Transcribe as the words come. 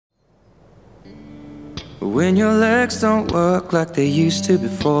when your legs don't work like they used to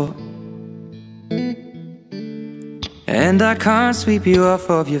before, and I can't sweep you off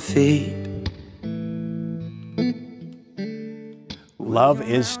of your feet. Love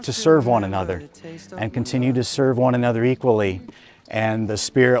is to serve one another and continue to serve one another equally, and the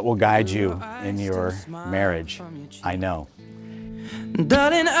Spirit will guide you in your marriage, I know.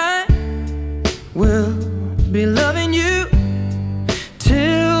 Darling, I will be loving you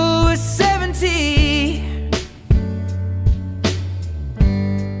till we're 70.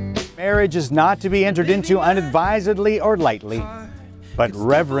 Marriage is not to be entered into unadvisedly or lightly, but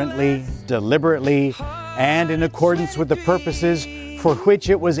reverently, deliberately, and in accordance with the purposes for which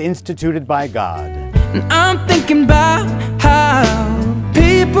it was instituted by God. And I'm thinking about how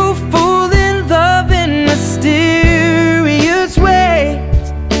people fall in love in mysterious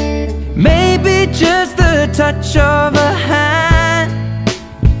ways. Maybe just the touch of a hand.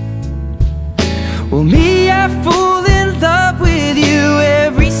 Well, me, I fall in love with you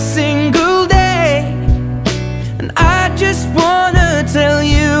every single day, and I just wanna tell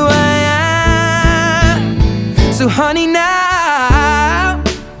you I am. So honey, now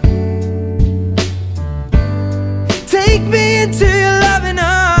take me into your loving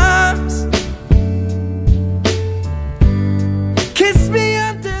arms, kiss me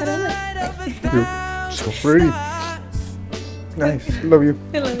under the light of a thousand So pretty. Nice. Love you.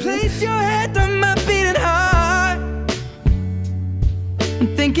 Place your head on my beating heart.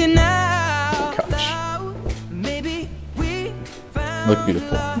 I'm thinking now, maybe we found Look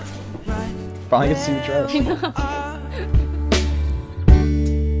beautiful. Finally get to see the dress.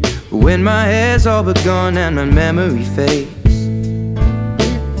 when my hair's all but gone and my memory fades,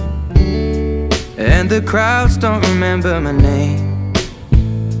 and the crowds don't remember my name,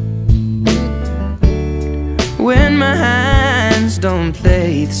 when my hands don't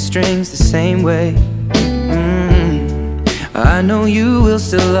play the strings the same way, I know you will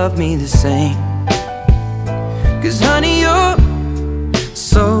still love me the same. 'Cause honey, your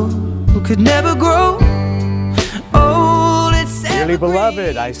soul could never grow old. It's Dearly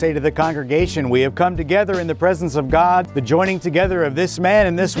beloved, I say to the congregation, we have come together in the presence of God, the joining together of this man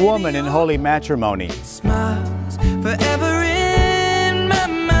and this woman in holy matrimony. smiles forever in my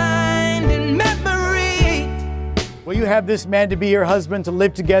mind and memory. Will you have this man to be your husband, to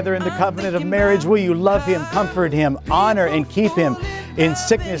live together in the covenant of marriage? Will you love him, comfort him, honor and keep him in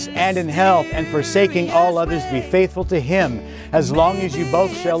sickness and in health, and forsaking all others, be faithful to him as long as you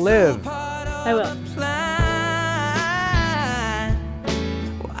both shall live? I will.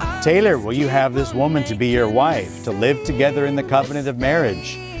 Taylor, will you have this woman to be your wife, to live together in the covenant of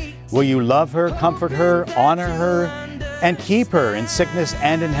marriage? Will you love her, comfort her, honor her, and keep her in sickness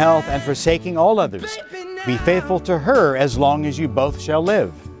and in health, and forsaking all others? Be faithful to her as long as you both shall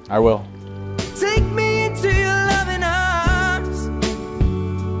live. I will. Take me into your loving arms,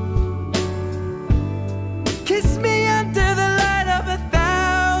 kiss me under the light of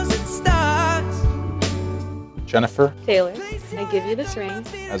 1,000 stars. Jennifer, Taylor, I give you this ring,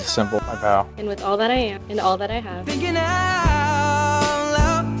 as a symbol, I vow. and with all that I am and all that I have, Thinking out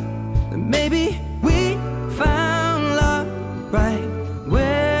loud that maybe we found love right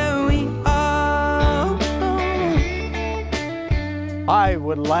where we are. I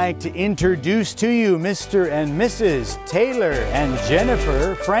would like to introduce to you Mr. and Mrs. Taylor and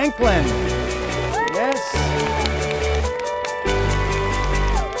Jennifer Franklin. Yes.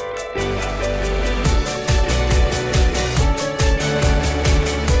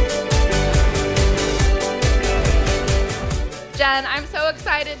 Jen, I'm so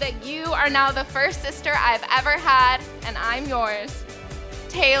excited that you are now the first sister I've ever had, and I'm yours.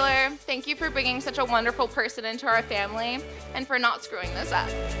 Taylor, thank you for bringing such a wonderful person into our family and for not screwing this up.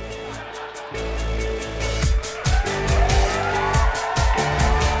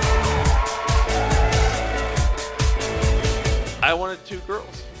 I wanted 2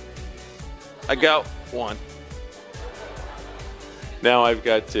 girls. I got 1. Now I've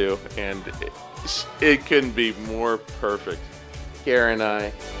got 2, and it couldn't be more perfect. Kara and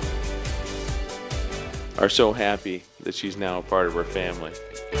I are so happy that she's now a part of our family.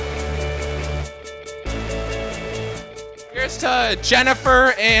 Here's to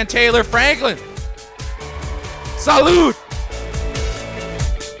Jennifer and Taylor Franklin. Salute!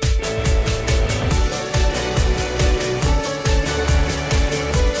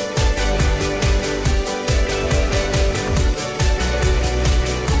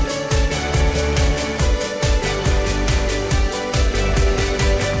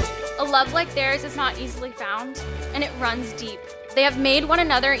 A love like theirs is not easily found, and it runs deep. They have made one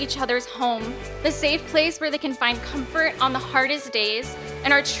another each other's home, the safe place where they can find comfort on the hardest days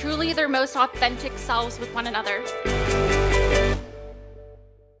and are truly their most authentic selves with one another.